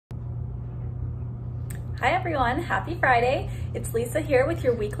Hi everyone, happy Friday. It's Lisa here with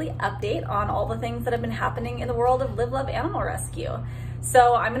your weekly update on all the things that have been happening in the world of Live Love Animal Rescue.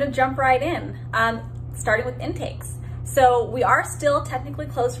 So I'm gonna jump right in, starting with intakes. So we are still technically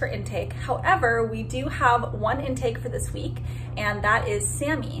closed for intake. However, we do have one intake for this week, and that is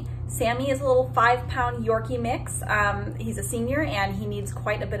Sammy. Sammy is a little 5-pound Yorkie mix. He's a senior and he needs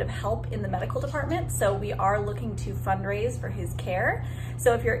quite a bit of help in the medical department. So we are looking to fundraise for his care.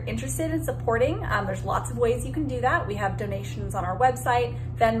 So if you're interested in supporting, there's lots of ways you can do that. We have donations on our website,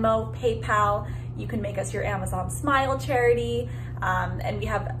 Venmo, PayPal. You can make us your Amazon Smile charity. And we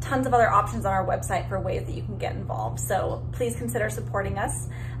have tons of other options on our website for ways that you can get involved. So please consider supporting us.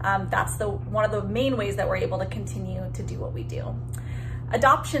 That's one of the main ways that we're able to continue to do what we do.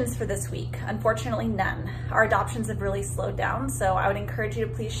 Adoptions for this week, unfortunately none. Our adoptions have really slowed down, so I would encourage you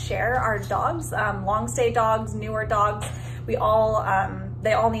to please share our dogs, long stay dogs, newer dogs. They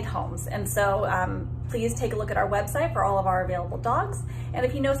all need homes, and so please take a look at our website for all of our available dogs. And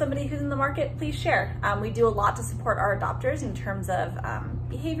if you know somebody who's in the market, please share. We do a lot to support our adopters in terms of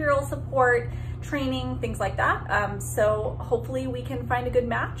behavioral support, training, things like that. So hopefully we can find a good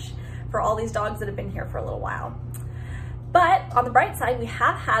match for all these dogs that have been here for a little while. But on the bright side, we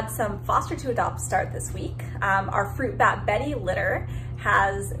have had some foster to adopt start this week. Our Fruit Bat Betty litter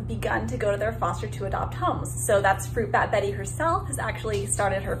has begun to go to their foster to adopt homes. So that's Fruit Bat Betty herself has actually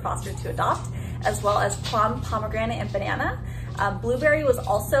started her foster to adopt, as well as Plum, Pomegranate, and Banana. Blueberry was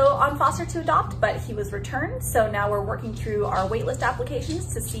also on foster to adopt, but he was returned. So now we're working through our waitlist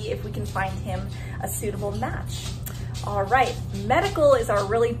applications to see if we can find him a suitable match. All right, medical is our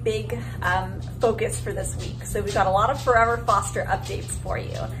really big focus for this week. So we've got a lot of Forever Foster updates for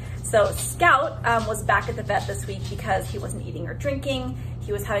you. So Scout was back at the vet this week because he wasn't eating or drinking.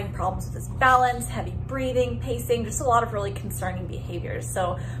 He was having problems with his balance, heavy breathing, pacing, just a lot of really concerning behaviors.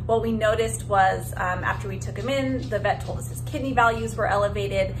 So what we noticed was after we took him in, the vet told us his kidney values were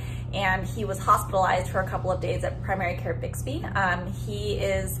elevated and he was hospitalized for a couple of days at Primary Care Bixby. He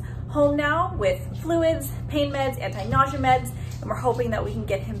is home now with fluids, pain meds, anti-nausea meds, and we're hoping that we can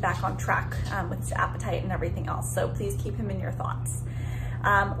get him back on track with his appetite and everything else. So please keep him in your thoughts.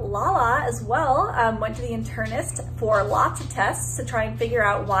 Lala as well went to the internist for lots of tests to try and figure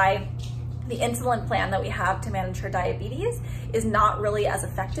out why the insulin plan that we have to manage her diabetes is not really as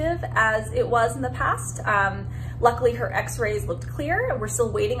effective as it was in the past. Luckily, her x-rays looked clear. We're still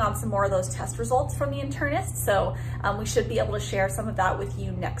waiting on some more of those test results from the internist, so we should be able to share some of that with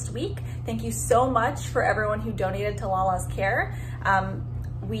you next week. Thank you so much for everyone who donated to Lala's care.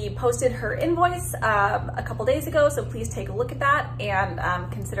 We posted her invoice a couple days ago, so please take a look at that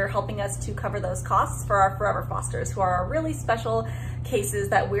and consider helping us to cover those costs for our Forever Fosters, who are our really special cases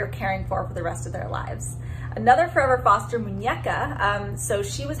that we're caring for the rest of their lives. Another Forever Foster, Muneca, so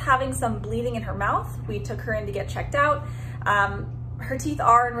she was having some bleeding in her mouth. We took her in to get checked out. Her teeth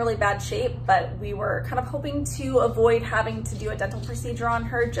are in really bad shape, but we were kind of hoping to avoid having to do a dental procedure on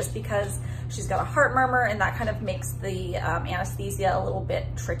her just because she's got a heart murmur and that kind of makes the anesthesia a little bit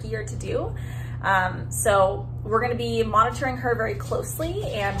trickier to do. So we're gonna be monitoring her very closely,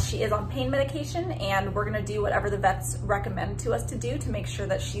 and she is on pain medication, and we're gonna do whatever the vets recommend to us to do to make sure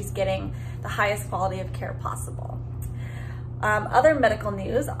that she's getting the highest quality of care possible. Other medical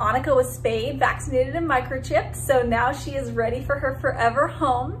news, Annika was spayed, vaccinated, and microchipped, so now she is ready for her forever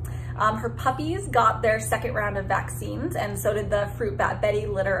home. Her puppies got their second round of vaccines, and so did the Fruit Bat Betty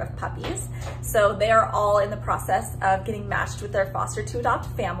litter of puppies. So they are all in the process of getting matched with their foster to adopt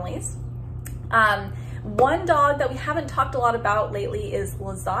families. One dog that we haven't talked a lot about lately is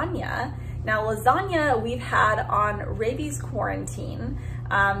Lasagna. Now Lasagna we've had on rabies quarantine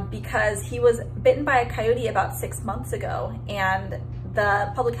because he was bitten by a coyote about 6 months ago, and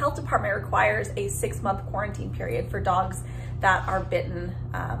the public health department requires a 6-month quarantine period for dogs that are bitten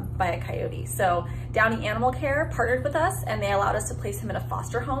by a coyote. So Downey Animal Care partnered with us, and they allowed us to place him in a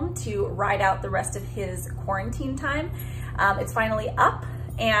foster home to ride out the rest of his quarantine time. It's finally up,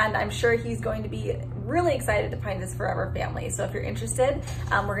 and I'm sure he's going to be really excited to find his forever family. So if you're interested,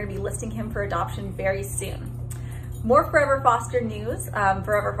 we're gonna be listing him for adoption very soon. More Forever Foster news.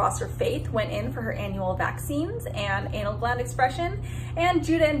 Forever Foster Faith went in for her annual vaccines and anal gland expression, and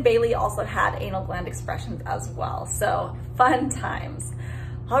Judah and Bailey also had anal gland expressions as well. So fun times.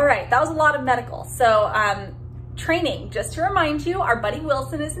 All right, that was a lot of medical. So training, just to remind you, our buddy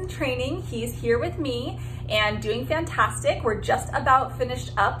Wilson is in training. He's here with me, and doing fantastic. We're just about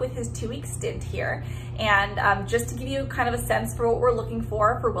finished up with his 2-week stint here. And just to give you kind of a sense for what we're looking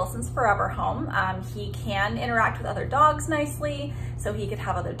for Wilson's forever home, he can interact with other dogs nicely, so he could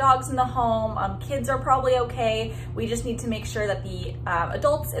have other dogs in the home. Kids are probably okay. We just need to make sure that the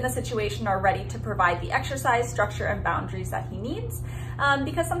adults in the situation are ready to provide the exercise, structure, and boundaries that he needs.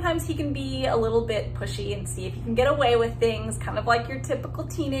 Because sometimes he can be a little bit pushy and see if he can get away with things, kind of like your typical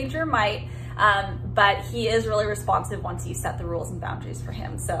teenager might. But he is really responsive once you set the rules and boundaries for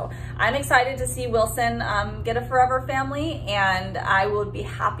him. So I'm excited to see Wilson get a forever family, and I would be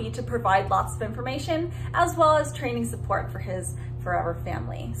happy to provide lots of information as well as training support for his forever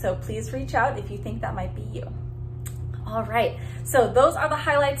family. So please reach out if you think that might be you. All right, so those are the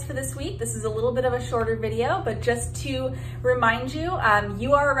highlights for this week. This is a little bit of a shorter video, but just to remind you,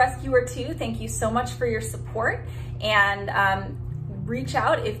 you are a rescuer too. Thank you so much for your support, and reach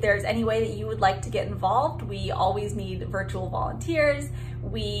out if there's any way that you would like to get involved. We always need virtual volunteers.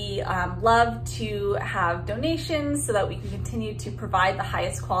 We love to have donations so that we can continue to provide the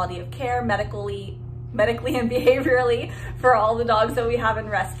highest quality of care medically and behaviorally for all the dogs that we have in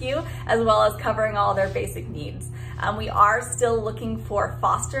rescue, as well as covering all their basic needs. We are still looking for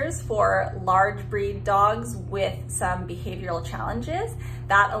fosters for large breed dogs with some behavioral challenges.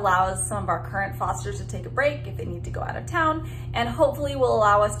 That allows some of our current fosters to take a break if they need to go out of town, and hopefully will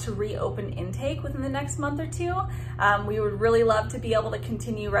allow us to reopen intake within the next month or two. We would really love to be able to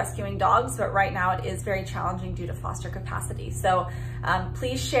continue rescuing dogs, but right now it is very challenging due to foster capacity. So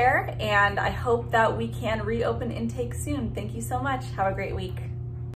please share, and I hope that we can reopen intake soon. Thank you so much. Have a great week.